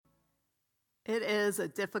It is a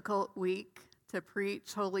difficult week to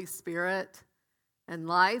preach Holy Spirit and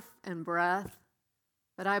life and breath,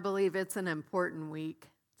 but I believe it's an important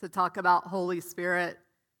week to talk about Holy Spirit,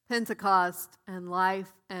 Pentecost, and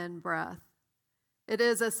life and breath. It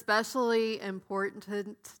is especially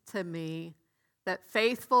important to me that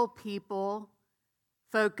faithful people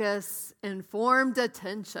focus informed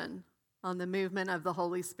attention on the movement of the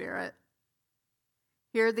Holy Spirit.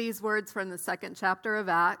 Hear these words from the second chapter of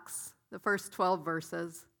Acts, the first 12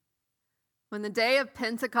 verses. When the day of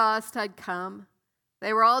Pentecost had come,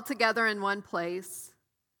 they were all together in one place,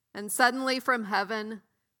 and suddenly from heaven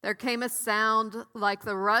there came a sound like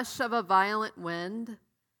the rush of a violent wind,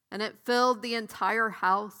 and it filled the entire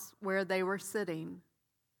house where they were sitting.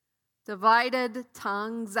 Divided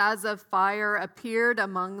tongues as of fire appeared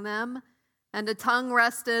among them, and a tongue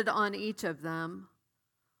rested on each of them.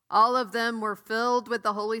 All of them were filled with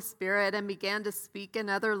the Holy Spirit and began to speak in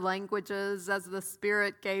other languages as the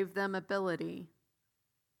Spirit gave them ability.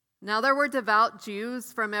 Now there were devout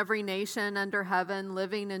Jews from every nation under heaven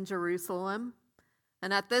living in Jerusalem.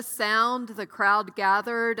 And at this sound the crowd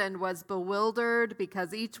gathered and was bewildered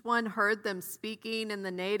because each one heard them speaking in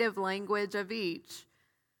the native language of each.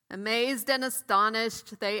 Amazed and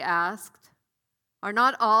astonished, they asked, "Are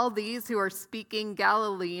not all these who are speaking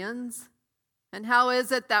Galileans? And how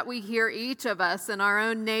is it that we hear each of us in our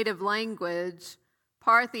own native language,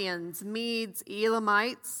 Parthians, Medes,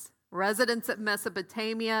 Elamites, residents of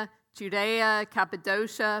Mesopotamia, Judea,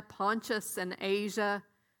 Cappadocia, Pontus and Asia,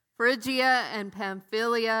 Phrygia and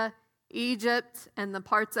Pamphylia, Egypt and the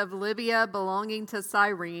parts of Libya belonging to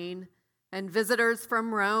Cyrene, and visitors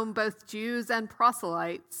from Rome, both Jews and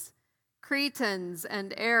proselytes, Cretans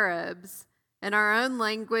and Arabs? In our own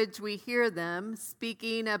language we hear them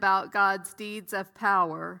speaking about God's deeds of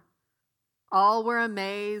power." All were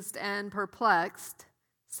amazed and perplexed,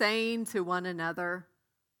 saying to one another,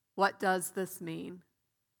 "What does this mean?"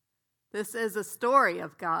 This is a story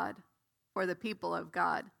of God for the people of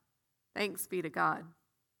God. Thanks be to God.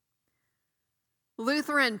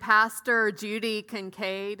 Lutheran pastor Judy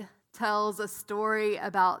Kincaid tells a story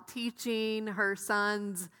about teaching her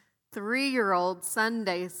son's 3-year-old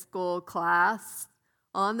Sunday school class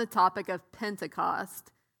on the topic of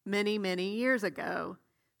Pentecost many, many years ago.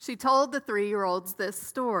 She told the 3-year-olds this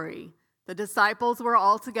story. The disciples were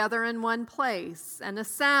all together in one place, and a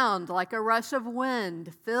sound like a rush of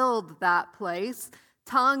wind filled that place.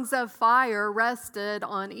 Tongues of fire rested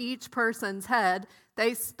on each person's head.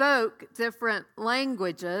 They spoke different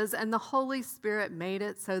languages, and the Holy Spirit made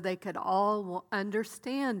it so they could all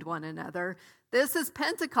understand one another. "This is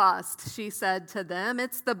Pentecost," she said to them.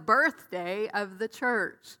 "It's the birthday of the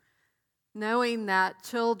church." Knowing that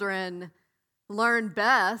children learn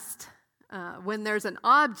best when there's an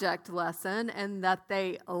object lesson and that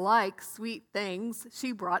they like sweet things,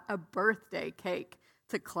 she brought a birthday cake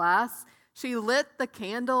to class. She lit the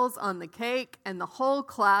candles on the cake, and the whole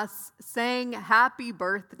class sang happy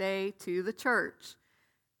birthday to the church.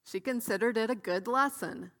 She considered it a good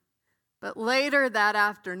lesson. But later that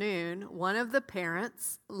afternoon, one of the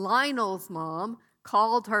parents, Lionel's mom,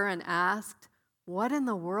 called her and asked, "What in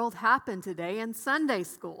the world happened today in Sunday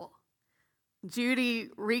school?"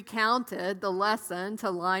 Judy recounted the lesson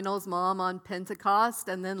to Lionel's mom on Pentecost,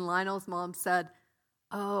 and then Lionel's mom said,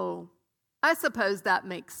 "Oh, I suppose that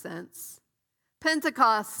makes sense.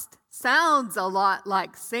 Pentecost sounds a lot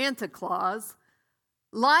like Santa Claus.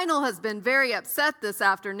 Lionel has been very upset this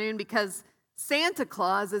afternoon because Santa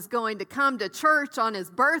Claus is going to come to church on his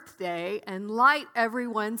birthday and light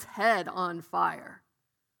everyone's head on fire."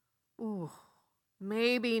 Ooh,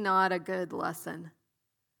 maybe not a good lesson.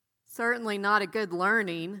 Certainly not a good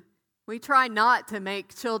learning. We try not to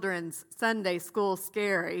make children's Sunday school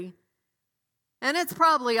scary. And it's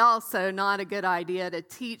probably also not a good idea to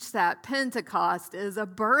teach that Pentecost is a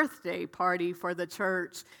birthday party for the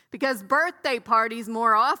church, because birthday parties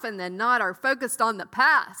more often than not are focused on the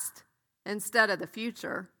past instead of the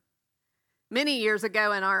future. Many years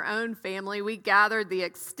ago in our own family, we gathered the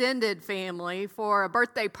extended family for a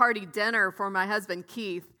birthday party dinner for my husband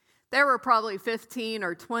Keith. There were probably 15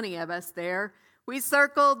 or 20 of us there. We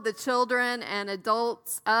circled the children and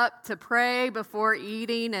adults up to pray before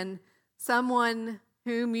eating, and someone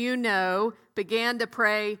whom you know began to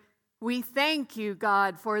pray, "We thank you,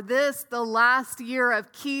 God, for this, the last year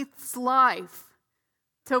of Keith's life."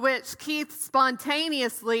 To which Keith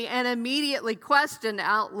spontaneously and immediately questioned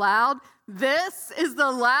out loud, "This is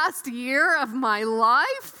the last year of my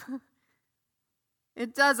life?"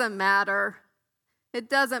 It doesn't matter. It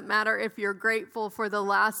doesn't matter if you're grateful for the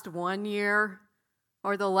last 1 year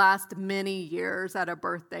or the last many years at a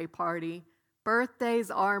birthday party.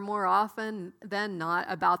 Birthdays are more often than not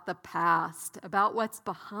about the past, about what's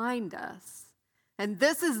behind us. And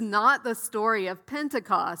this is not the story of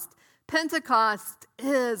Pentecost. Pentecost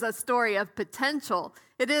is a story of potential.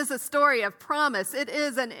 It is a story of promise. It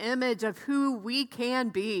is an image of who we can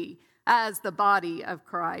be as the body of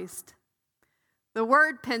Christ. The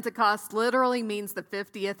word Pentecost literally means the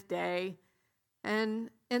 50th day. And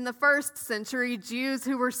in the first century, Jews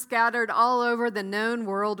who were scattered all over the known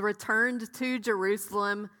world returned to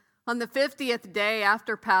Jerusalem on the 50th day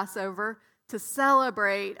after Passover to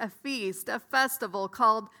celebrate a feast, a festival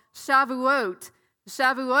called Shavuot.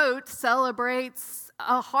 Shavuot celebrates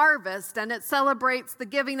a harvest, and it celebrates the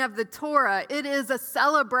giving of the Torah. It is a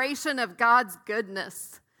celebration of God's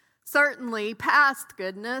goodness, certainly past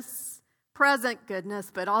goodness, present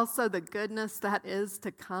goodness, but also the goodness that is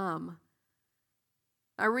to come.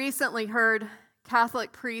 I recently heard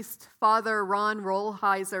Catholic priest Father Ron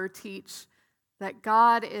Rolheiser teach that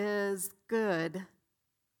God is good,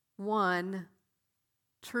 one,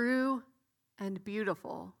 true, and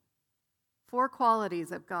beautiful. 4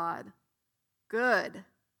 qualities of God. Good,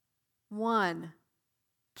 one,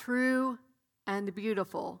 true, and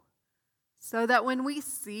beautiful. So that when we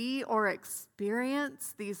see or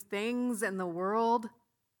experience these things in the world,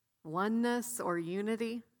 oneness or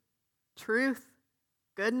unity, truth,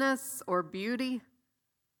 goodness or beauty,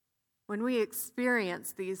 when we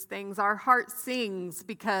experience these things, our heart sings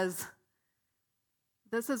because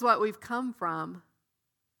this is what we've come from.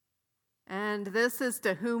 And this is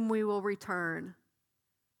to whom we will return.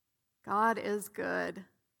 God is good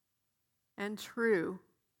and true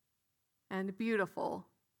and beautiful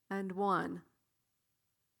and one.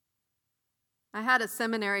 I had a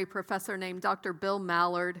seminary professor named Dr. Bill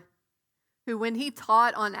Mallard, who when he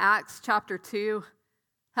taught on Acts chapter 2,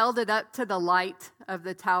 held it up to the light of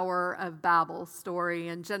the Tower of Babel story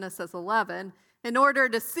in Genesis 11 in order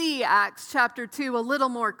to see Acts chapter 2 a little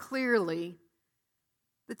more clearly.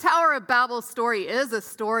 The Tower of Babel story is a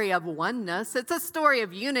story of oneness. It's a story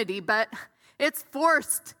of unity, but it's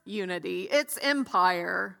forced unity. It's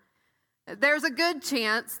empire. There's a good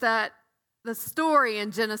chance that the story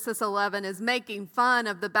in Genesis 11 is making fun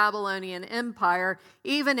of the Babylonian Empire.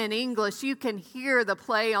 Even in English, you can hear the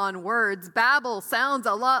play on words. Babel sounds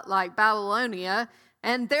a lot like Babylonia,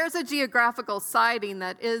 and there's a geographical siting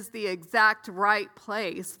that is the exact right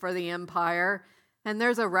place for the empire. And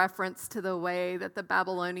there's a reference to the way that the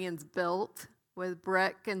Babylonians built with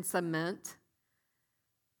brick and cement.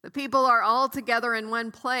 The people are all together in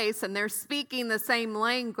one place, and they're speaking the same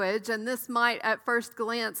language, and this might at first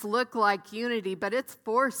glance look like unity, but it's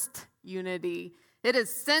forced unity. It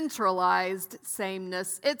is centralized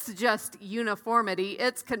sameness. It's just uniformity.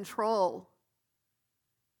 It's control.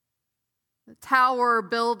 The tower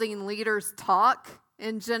building leaders talk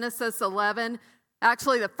in Genesis 11.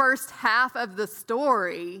 Actually, the first half of the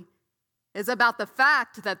story is about the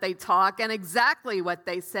fact that they talk and exactly what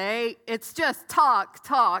they say. It's just talk,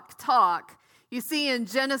 talk, talk. You see, in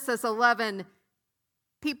Genesis 11,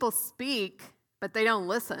 people speak, but they don't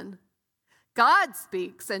listen. God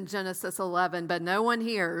speaks in Genesis 11, but no one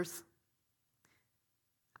hears.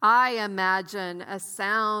 I imagine a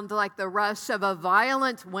sound like the rush of a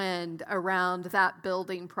violent wind around that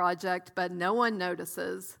building project, but no one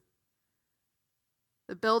notices.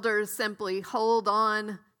 The builders simply hold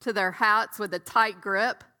on to their hats with a tight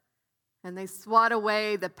grip, and they swat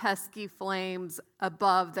away the pesky flames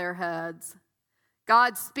above their heads.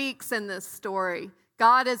 God speaks in this story.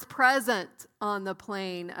 God is present on the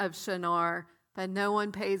plain of Shinar, but no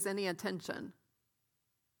one pays any attention.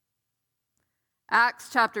 Acts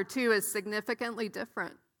chapter 2 is significantly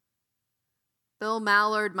different. Bill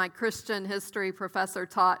Mallard, my Christian history professor,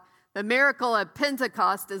 taught the miracle of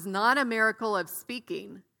Pentecost is not a miracle of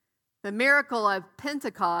speaking. The miracle of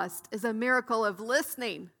Pentecost is a miracle of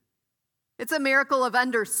listening. It's a miracle of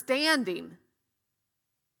understanding.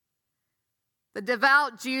 The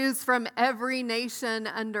devout Jews from every nation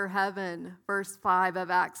under heaven, verse 5 of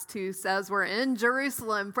Acts 2 says, were in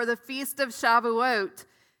Jerusalem for the feast of Shavuot.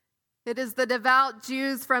 It is the devout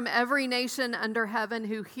Jews from every nation under heaven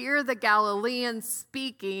who hear the Galileans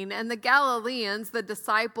speaking, and the Galileans, the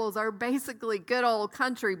disciples, are basically good old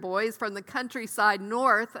country boys from the countryside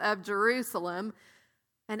north of Jerusalem.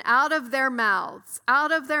 And out of their mouths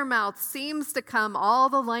seems to come all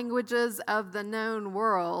the languages of the known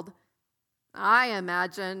world. I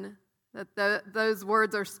imagine that those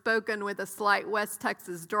words are spoken with a slight West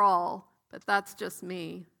Texas drawl, but that's just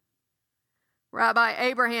me. Rabbi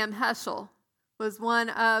Abraham Heschel was one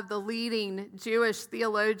of the leading Jewish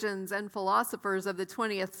theologians and philosophers of the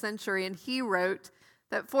 20th century, and he wrote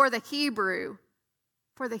that for the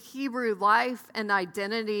For the Hebrew life and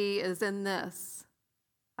identity is in this: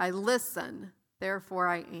 I listen, therefore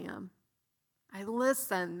I am. I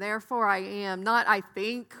listen, therefore I am. Not I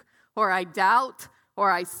think or I doubt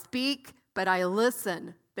or I speak, but I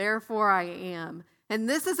listen, therefore I am. And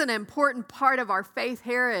this is an important part of our faith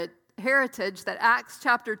heritage that Acts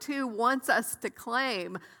chapter 2 wants us to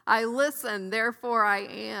claim. I listen, therefore I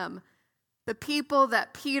am. The people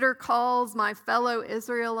that Peter calls my fellow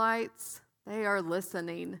Israelites, they are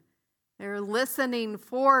listening. They're listening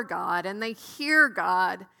for God, and they hear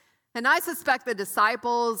God. And I suspect the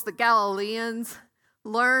disciples, the Galileans,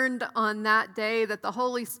 learned on that day that the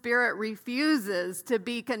Holy Spirit refuses to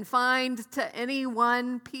be confined to any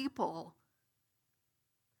one people.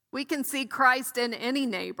 We can see Christ in any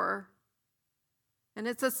neighbor. And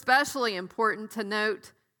it's especially important to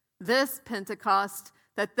note this Pentecost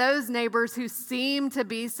that those neighbors who seem to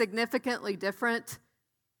be significantly different,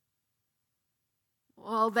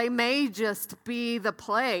 well, they may just be the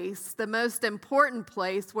place, the most important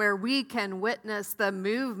place where we can witness the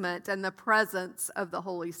movement and the presence of the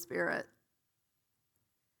Holy Spirit.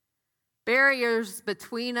 Barriers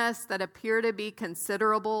between us that appear to be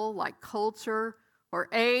considerable, like culture or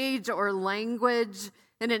age or language,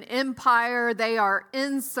 in an empire, they are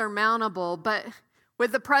insurmountable. But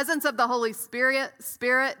with the presence of the Holy Spirit,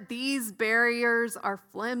 these barriers are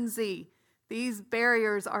flimsy. These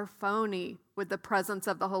barriers are phony with the presence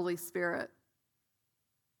of the Holy Spirit.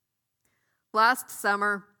 Last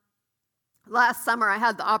summer, I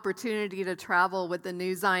had the opportunity to travel with the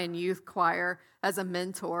New Zion Youth Choir as a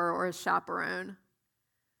mentor or a chaperone.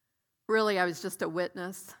 Really, I was just a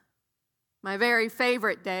witness. My very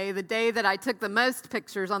favorite day, the day that I took the most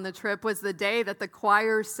pictures on the trip, was the day that the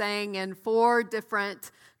choir sang in 4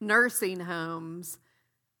 different nursing homes.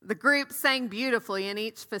 The group sang beautifully in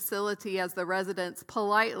each facility as the residents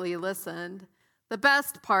politely listened. The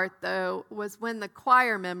best part, though, was when the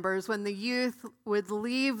choir members, when the youth would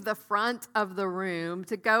leave the front of the room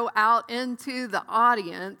to go out into the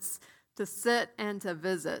audience to sit and to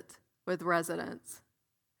visit with residents.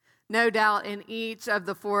 No doubt in each of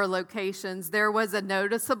the 4 locations, there was a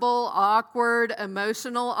noticeable, awkward,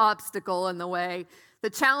 emotional obstacle in the way. The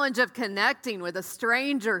challenge of connecting with a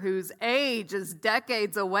stranger whose age is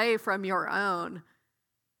decades away from your own.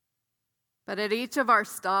 But at each of our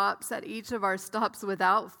stops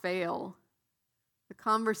without fail, the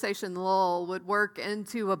conversation lull would work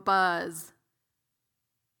into a buzz.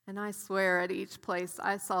 And I swear at each place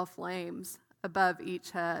I saw flames above each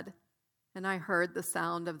head. And I heard the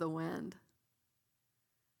sound of the wind.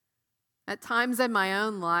 At times in my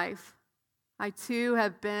own life, I too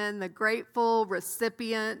have been the grateful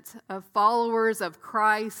recipient of followers of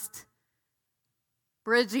Christ,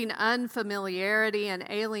 bridging unfamiliarity and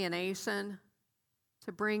alienation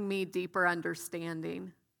to bring me deeper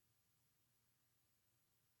understanding.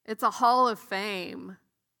 It's a hall of fame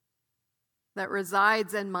that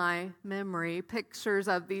resides in my memory, pictures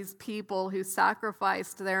of these people who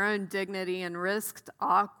sacrificed their own dignity and risked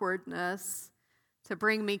awkwardness to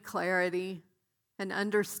bring me clarity and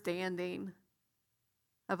understanding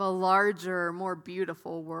of a larger, more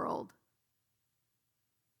beautiful world.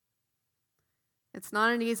 It's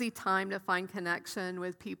not an easy time to find connection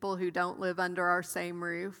with people who don't live under our same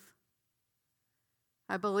roof.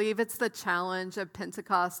 I believe it's the challenge of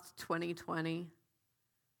Pentecost 2020.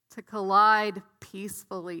 To collide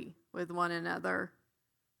peacefully with one another,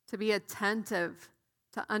 to be attentive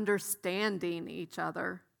to understanding each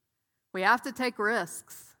other. We have to take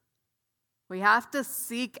risks. We have to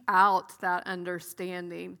seek out that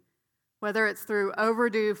understanding, whether it's through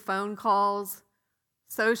overdue phone calls,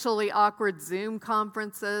 socially awkward Zoom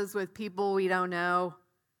conferences with people we don't know,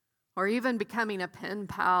 or even becoming a pen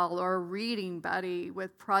pal or a reading buddy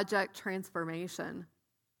with Project Transformation.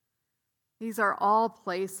 These are all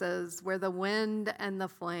places where the wind and the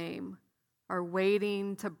flame are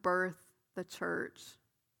waiting to birth the church.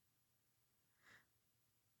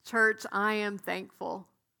 Church, I am thankful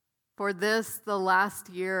for this, the last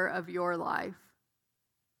year of your life.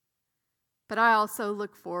 But I also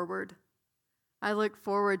look forward. I look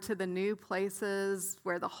forward to the new places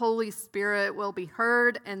where the Holy Spirit will be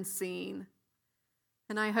heard and seen.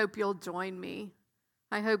 And I hope you'll join me.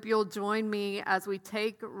 I hope you'll join me as we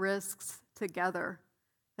take risks together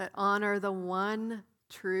that honor the one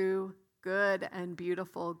true, good, and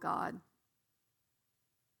beautiful God.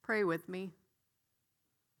 Pray with me.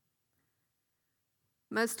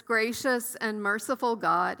 Most gracious and merciful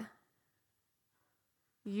God,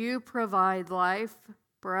 you provide life,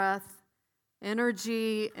 breath,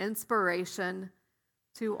 energy, inspiration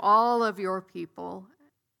to all of your people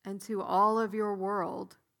and to all of your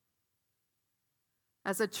world.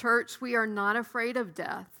 As a church, we are not afraid of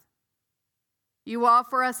death. You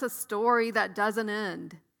offer us a story that doesn't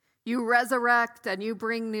end. You resurrect and you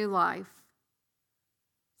bring new life.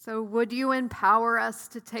 So would you empower us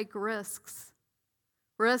to take risks?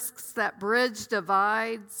 Risks that bridge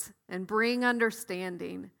divides and bring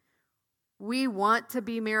understanding. We want to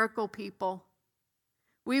be miracle people.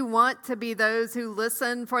 We want to be those who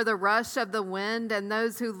listen for the rush of the wind and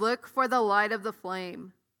those who look for the light of the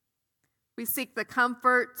flame. We seek the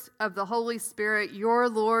comfort of the Holy Spirit, your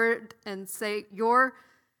Lord and your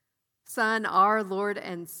Son, our Lord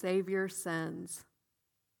and Savior, sends.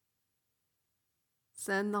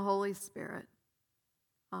 Send the Holy Spirit.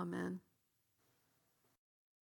 Amen.